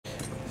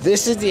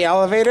This is the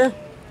elevator.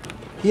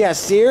 Yeah,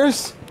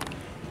 Sears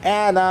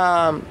at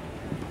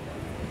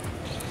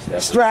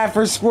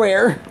Stratford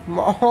Square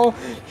Mall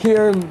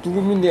here in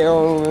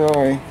Bloomingdale,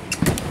 Illinois.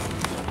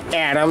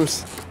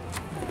 Adams.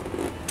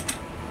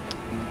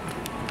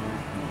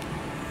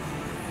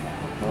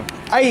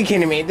 Are you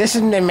kidding me? This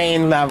is the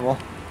main level.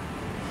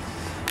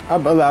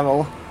 Upper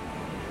level.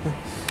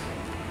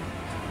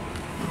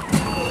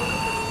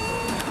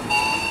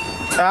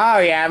 Oh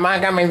yeah,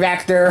 Montgomery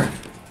Vector.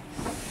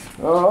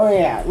 Oh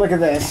yeah, look at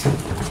this.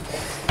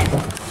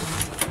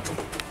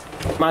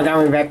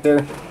 Montgomery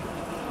Vector.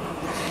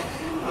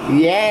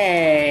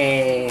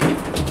 Yay!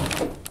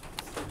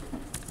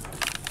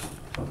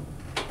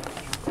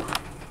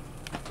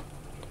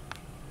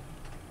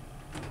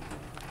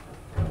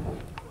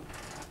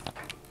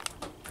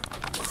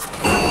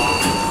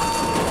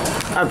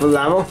 Upper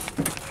level.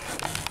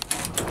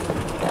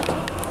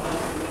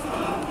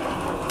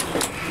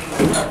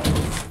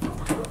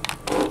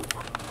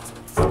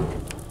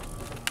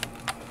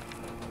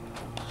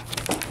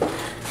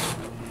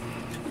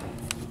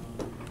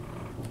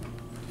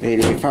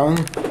 Radio phone.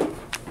 Let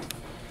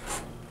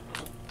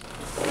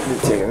me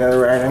take another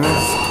ride on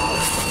this.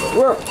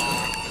 Whoa!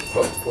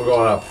 Oh, we're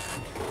going up.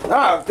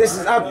 Oh, this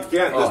is up. You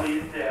can't.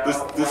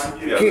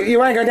 Yeah. You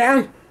want to go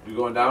down? You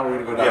going down?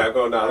 We're gonna go down. Yeah,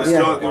 going down.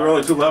 There are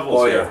only 2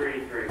 levels here.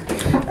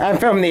 I'm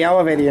filming the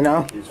elevator, you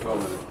know. He's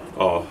filming it.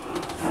 Oh.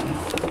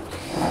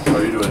 How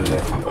are you doing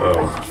today?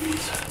 Oh.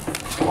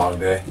 Long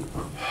day.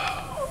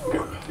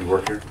 You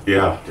work here?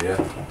 Yeah. Yeah.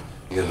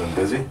 You guys been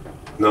busy?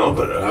 No,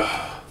 but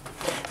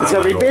It's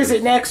gonna be busy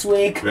next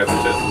week. we have to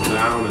shut them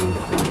down and.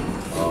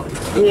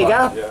 Here you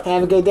go. Yeah.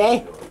 Have a good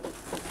day.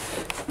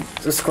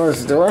 Just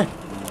close the door.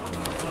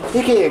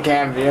 You get your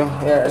cam view.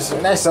 Yeah, it's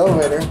a nice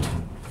elevator.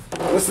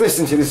 Let's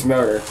listen to this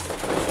motor.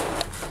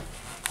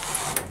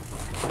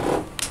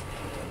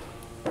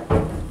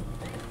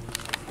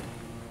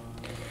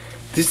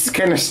 This is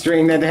kind of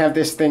strange that they have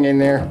this thing in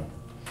there.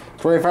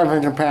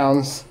 2,500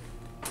 pounds.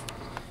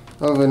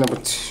 Elevator number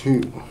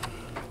 2.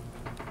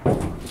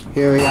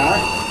 Here we are.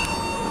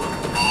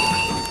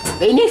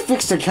 They need to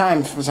fix their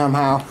chimes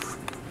somehow.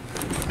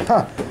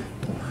 Huh.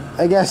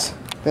 I guess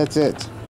that's it.